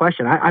interesting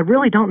question. I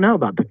really don't know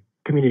about the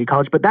community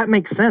college, but that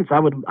makes sense.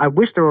 I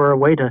wish there were a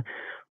way to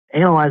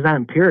analyze that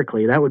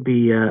empirically. That would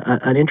be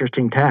an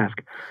interesting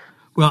task.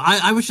 Well,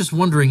 I was just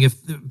wondering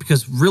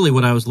because really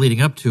what I was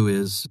leading up to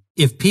is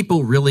if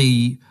people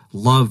really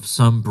love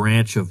some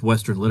branch of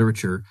Western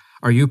literature,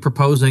 are you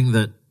proposing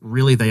that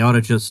really they ought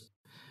to just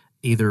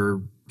either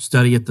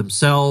study it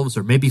themselves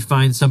or maybe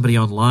find somebody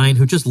online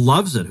who just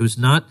loves it, who's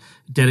not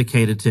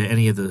dedicated to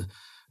any of the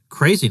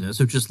craziness,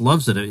 who just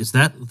loves it? Is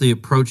that the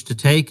approach to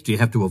take? Do you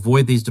have to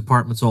avoid these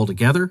departments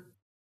altogether?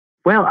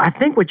 Well, I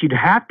think what you'd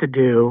have to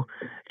do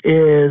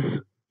is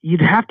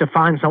you'd have to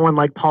find someone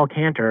like Paul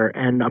Cantor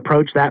and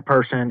approach that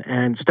person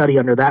and study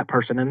under that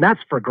person. And that's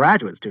for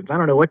graduate students. I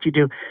don't know what you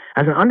do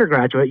as an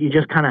undergraduate. You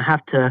just kind of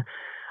have to,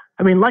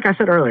 I mean, like I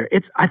said earlier,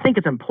 I think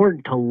it's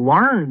important to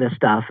learn this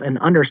stuff and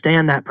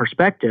understand that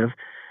perspective.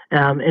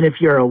 And if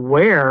you're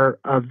aware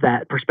of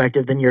that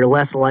perspective, then you're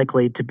less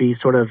likely to be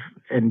sort of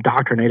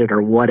indoctrinated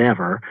or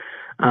whatever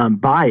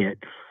by it.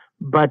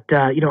 But,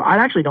 I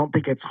actually don't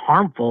think it's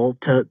harmful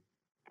to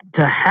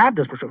have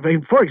this perspective. I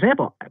mean, for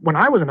example, when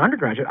I was an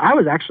undergraduate, I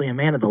was actually a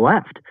man of the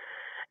left.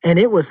 And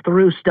it was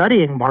through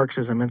studying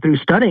Marxism and through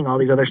studying all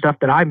these other stuff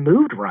that I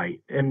moved right.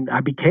 And I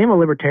became a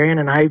libertarian,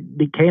 and I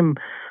became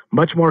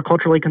much more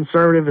culturally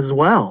conservative as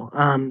well.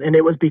 And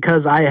it was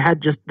because I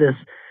had just this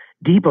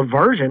deep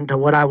aversion to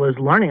what I was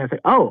learning. I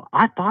think,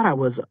 I thought I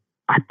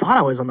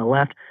was on the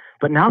left,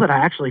 but now that I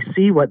actually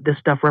see what this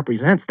stuff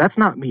represents, that's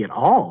not me at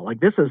all.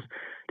 Like this is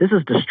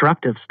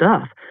destructive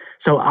stuff.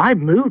 So I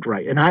moved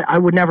right, and I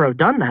would never have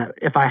done that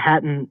if I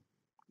hadn't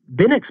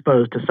been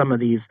exposed to some of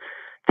these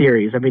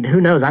theories. I mean,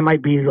 who knows? I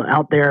might be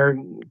out there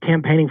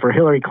campaigning for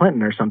Hillary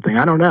Clinton or something.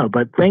 I don't know.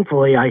 But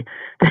thankfully, I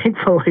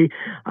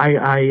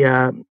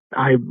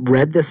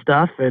read this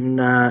stuff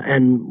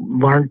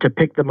and learned to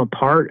pick them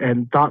apart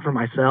and thought for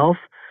myself.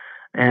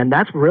 And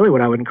that's really what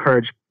I would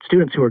encourage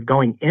students who are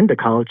going into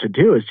college to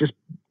do, is just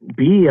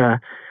be a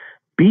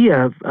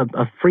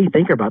free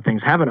thinker about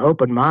things. Have an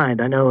open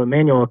mind. I know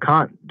Immanuel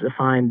Kant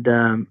defined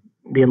the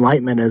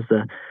Enlightenment as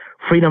the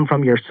freedom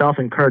from your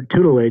self-incurred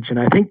tutelage, and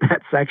I think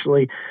that's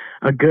actually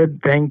a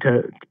good thing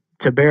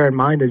to bear in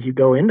mind as you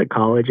go into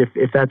college.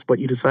 If that's what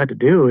you decide to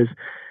do, is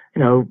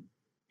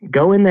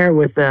go in there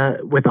with a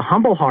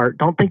humble heart.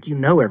 Don't think you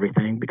know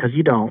everything, because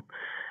you don't,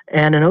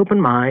 and an open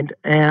mind,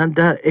 and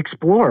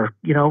explore.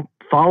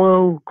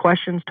 Follow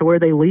questions to where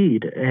they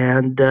lead,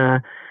 and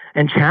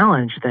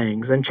challenge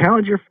things, and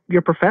challenge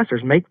your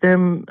professors. Make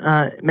them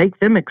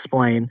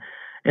explain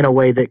in a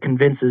way that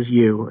convinces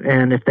you.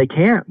 And if they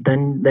can't,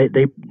 then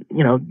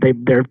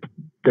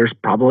there's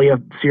probably a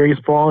serious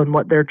flaw in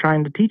what they're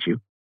trying to teach you.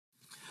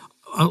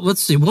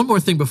 Let's see. One more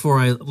thing before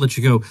I let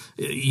you go.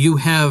 You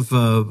have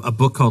a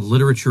book called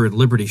Literature and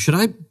Liberty.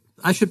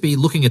 I should be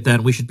looking at that,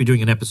 and we should be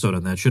doing an episode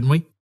on that, shouldn't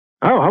we?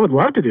 Oh, I would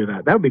love to do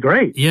that. That would be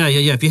great. Yeah.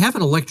 If you have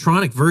an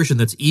electronic version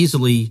that's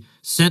easily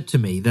sent to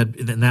me,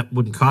 then that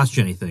wouldn't cost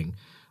you anything.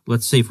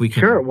 Let's see if we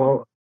can. Sure.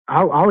 Well,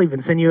 I'll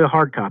even send you a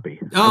hard copy.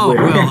 Oh,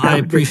 well, I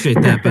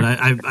appreciate that, but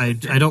I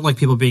don't like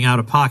people being out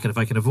of pocket if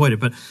I can avoid it.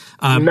 But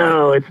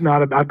no, it's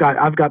not.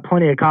 I've got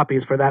plenty of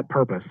copies for that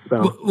purpose.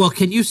 So, well,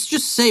 can you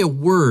just say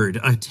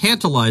a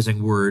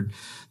tantalizing word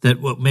that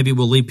maybe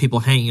will leave people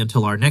hanging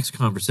until our next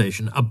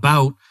conversation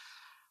about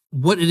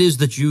what it is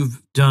that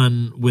you've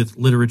done with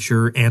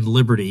literature and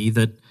liberty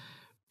that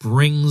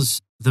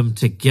brings them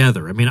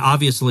together? I mean,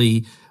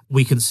 obviously,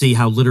 we can see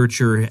how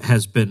literature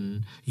has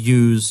been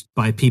used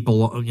by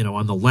people,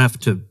 on the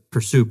left to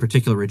pursue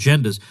particular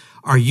agendas.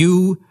 Are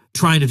you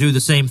trying to do the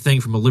same thing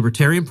from a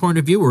libertarian point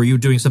of view, or are you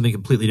doing something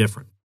completely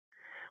different?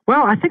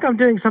 Well, I think I'm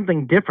doing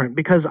something different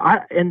because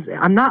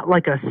I'm not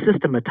like a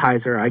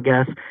systematizer, I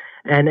guess.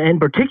 And in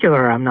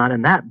particular, I'm not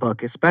in that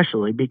book,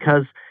 especially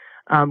because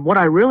what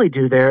I really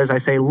do there is I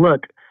say,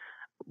 look,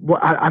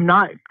 I'm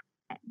not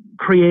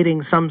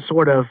creating some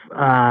sort of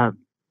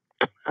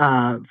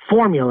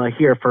formula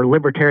here for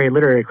libertarian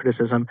literary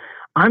criticism.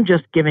 I'm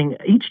just giving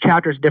each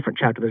chapter is a different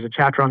chapter. There's a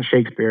chapter on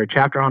Shakespeare, a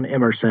chapter on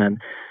Emerson,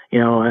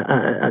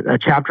 a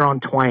chapter on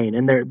Twain,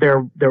 and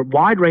they're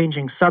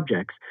wide-ranging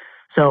subjects.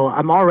 So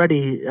I'm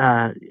already,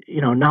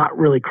 not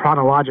really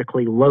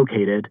chronologically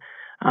located.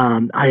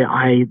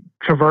 I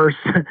traverse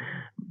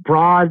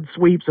broad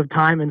sweeps of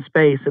time and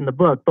space in the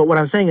book. But what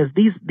I'm saying is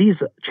these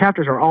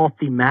chapters are all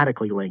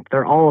thematically linked.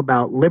 They're all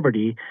about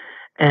liberty.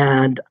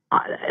 And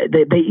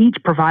they each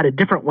provide a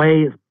different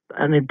way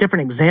and a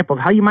different example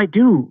of how you might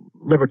do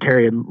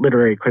libertarian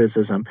literary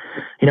criticism.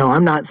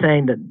 I'm not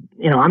saying that,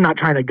 I'm not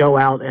trying to go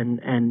out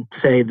and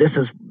say this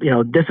is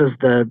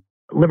the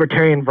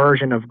libertarian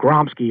version of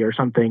Gromsky or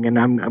something, and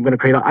I'm going to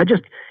create.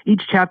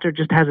 Each chapter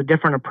just has a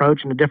different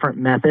approach and a different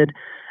method,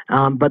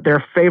 but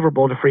they're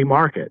favorable to free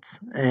markets.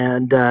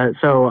 And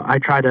so I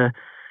try to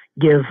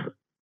give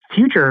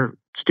future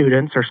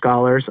students or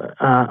scholars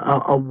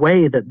a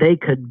way that they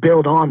could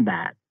build on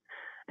that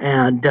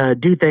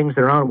and do things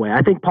their own way.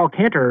 I think Paul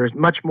Cantor is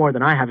much more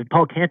than I have.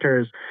 Paul Cantor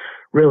has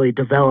really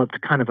developed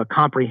kind of a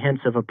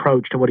comprehensive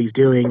approach to what he's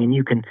doing, and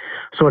you can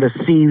sort of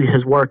see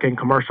his work in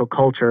commercial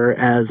culture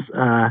as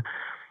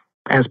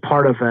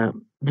part of a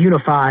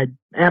unified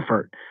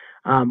effort.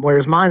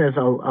 Whereas mine is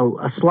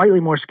a slightly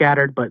more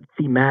scattered but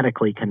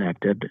thematically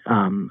connected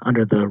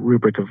under the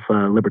rubric of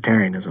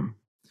libertarianism.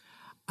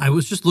 I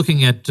was just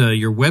looking at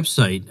your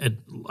website.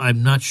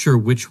 I'm not sure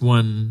which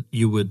one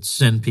you would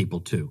send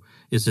people to.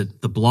 Is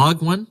it the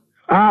blog one?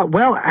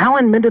 Well,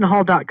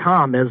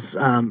 AlanMendenhall.com is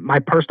my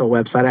personal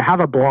website. I have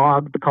a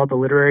blog called The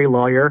Literary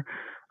Lawyer,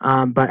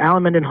 but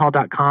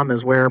AlanMendenhall.com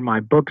is where my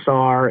books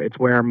are. It's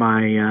where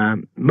my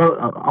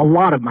a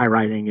lot of my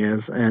writing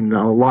is, and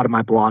a lot of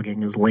my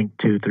blogging is linked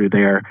to through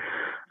there.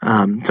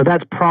 So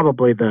that's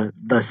probably the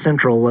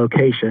central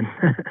location,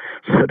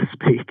 so to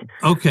speak.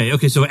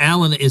 Okay. So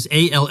Alan is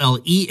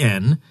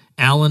ALLEN.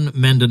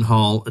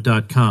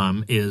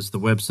 AlanMendenhall.com is the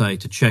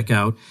website to check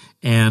out,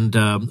 and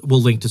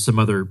we'll link to some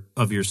other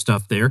of your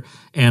stuff there.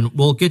 And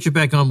we'll get you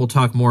back on. We'll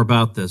talk more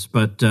about this,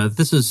 but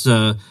this is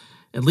at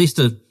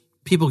least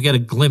people get a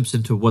glimpse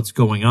into what's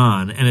going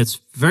on, and it's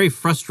very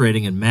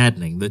frustrating and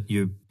maddening that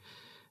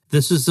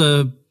that's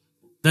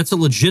a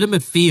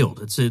legitimate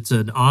field. It's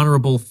an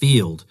honorable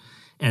field.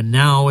 And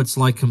now it's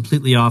like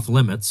completely off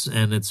limits,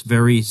 and it's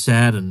very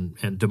sad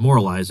and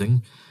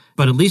demoralizing.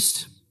 But at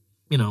least,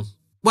 I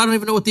don't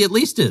even know what the at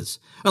least is.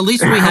 At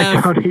least we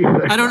have, I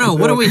don't know.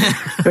 What do we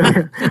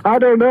have? I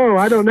don't know.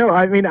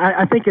 I mean,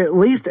 I think at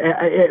least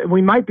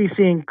we might be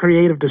seeing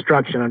creative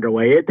destruction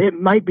underway. It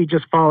might be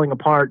just falling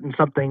apart and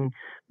something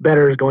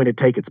better is going to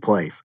take its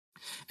place.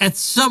 At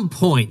some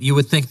point, you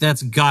would think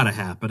that's got to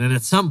happen. And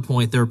at some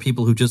point, there are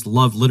people who just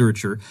love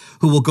literature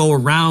who will go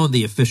around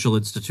the official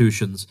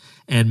institutions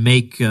and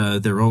make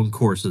their own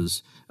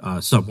courses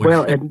somewhere.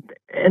 Well, and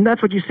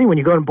that's what you see when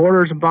you go to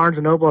Borders and Barnes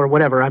and Noble or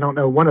whatever. I don't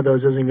know. One of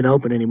those isn't even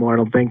open anymore, I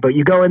don't think. But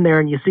you go in there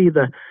and you see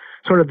the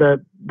sort of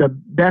the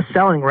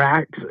best-selling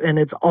racks, and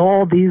it's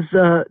all these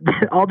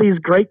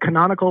great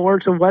canonical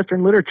works of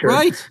Western literature.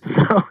 Right.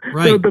 So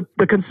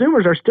the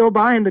consumers are still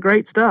buying the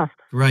great stuff.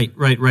 Right.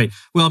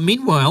 Well,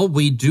 meanwhile,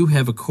 we do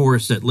have a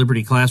course at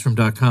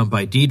libertyclassroom.com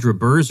by Deidre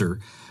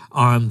Berzer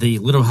on the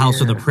Little House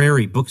on the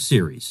Prairie book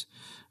series.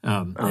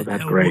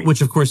 That's great.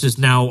 Which, of course, is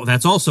now,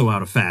 that's also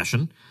out of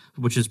fashion,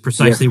 which is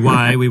precisely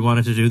why we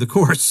wanted to do the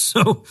course.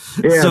 So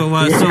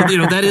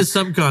that is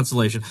some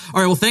consolation.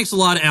 All right, well, thanks a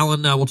lot,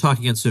 Alan. We'll talk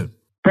again soon.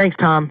 Thanks,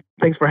 Tom.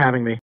 Thanks for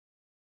having me.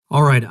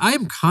 All right, I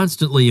am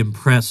constantly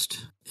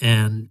impressed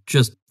and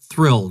just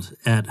thrilled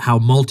at how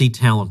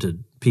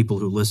multi-talented people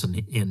who listen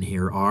in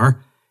here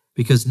are,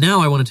 because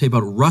now I want to tell you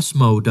about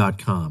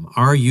Russmo.com,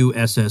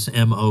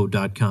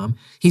 RUSSMO.com.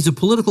 He's a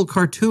political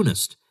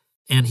cartoonist,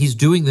 and he's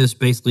doing this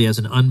basically as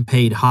an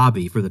unpaid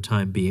hobby for the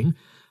time being,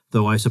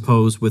 though I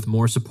suppose with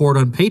more support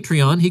on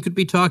Patreon, he could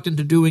be talked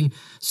into doing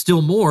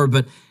still more,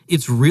 but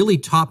it's really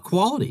top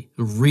quality,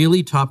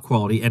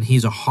 and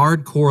he's a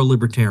hardcore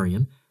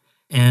libertarian,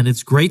 and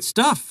it's great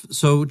stuff.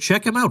 So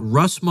check him out,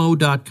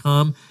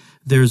 Russmo.com.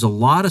 There's a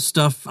lot of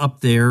stuff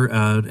up there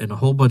and a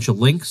whole bunch of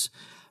links.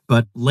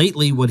 But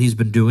lately what he's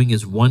been doing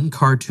is one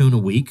cartoon a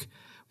week,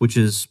 which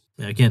is,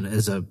 again,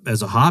 as a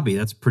hobby,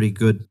 that's pretty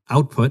good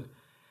output.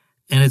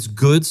 And it's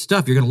good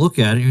stuff. You're going to look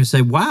at it and you're going to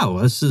say, wow,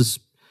 this is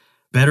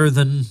better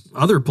than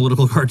other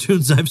political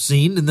cartoons I've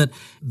seen, and that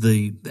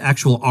the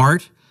actual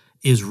art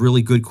is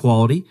really good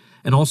quality.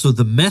 And also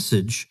the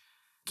message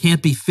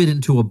can't be fit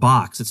into a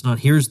box. It's not,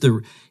 here's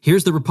the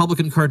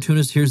Republican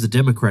cartoonist, here's the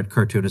Democrat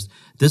cartoonist.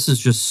 This is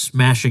just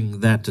smashing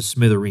that to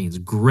smithereens.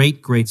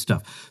 Great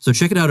stuff. So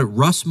check it out at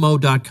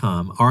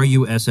russmo.com,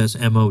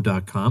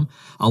 RUSSMO.com.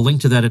 I'll link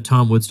to that at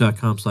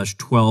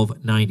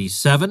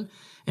tomwoods.com/1297.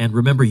 And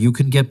remember, you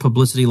can get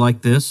publicity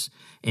like this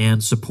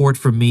and support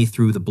from me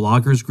through the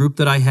bloggers group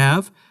that I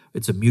have.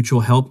 It's a mutual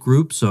help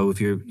group, so if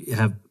you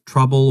have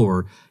trouble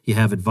or you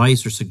have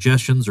advice or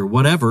suggestions or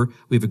whatever,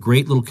 we have a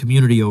great little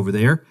community over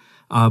there.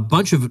 A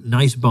bunch of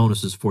nice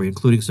bonuses for you,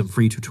 including some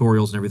free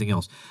tutorials and everything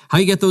else. How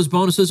you get those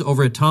bonuses?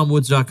 Over at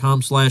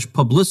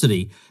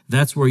tomwoods.com/publicity.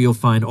 That's where you'll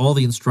find all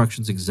the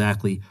instructions,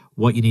 exactly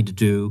what you need to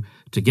do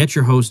to get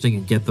your hosting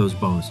and get those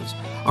bonuses.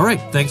 All right,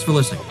 thanks for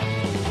listening.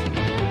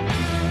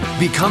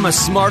 Become a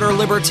smarter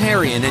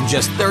libertarian in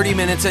just 30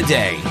 minutes a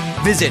day.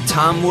 Visit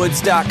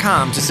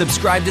tomwoods.com to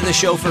subscribe to the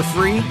show for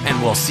free,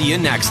 and we'll see you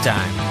next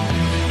time.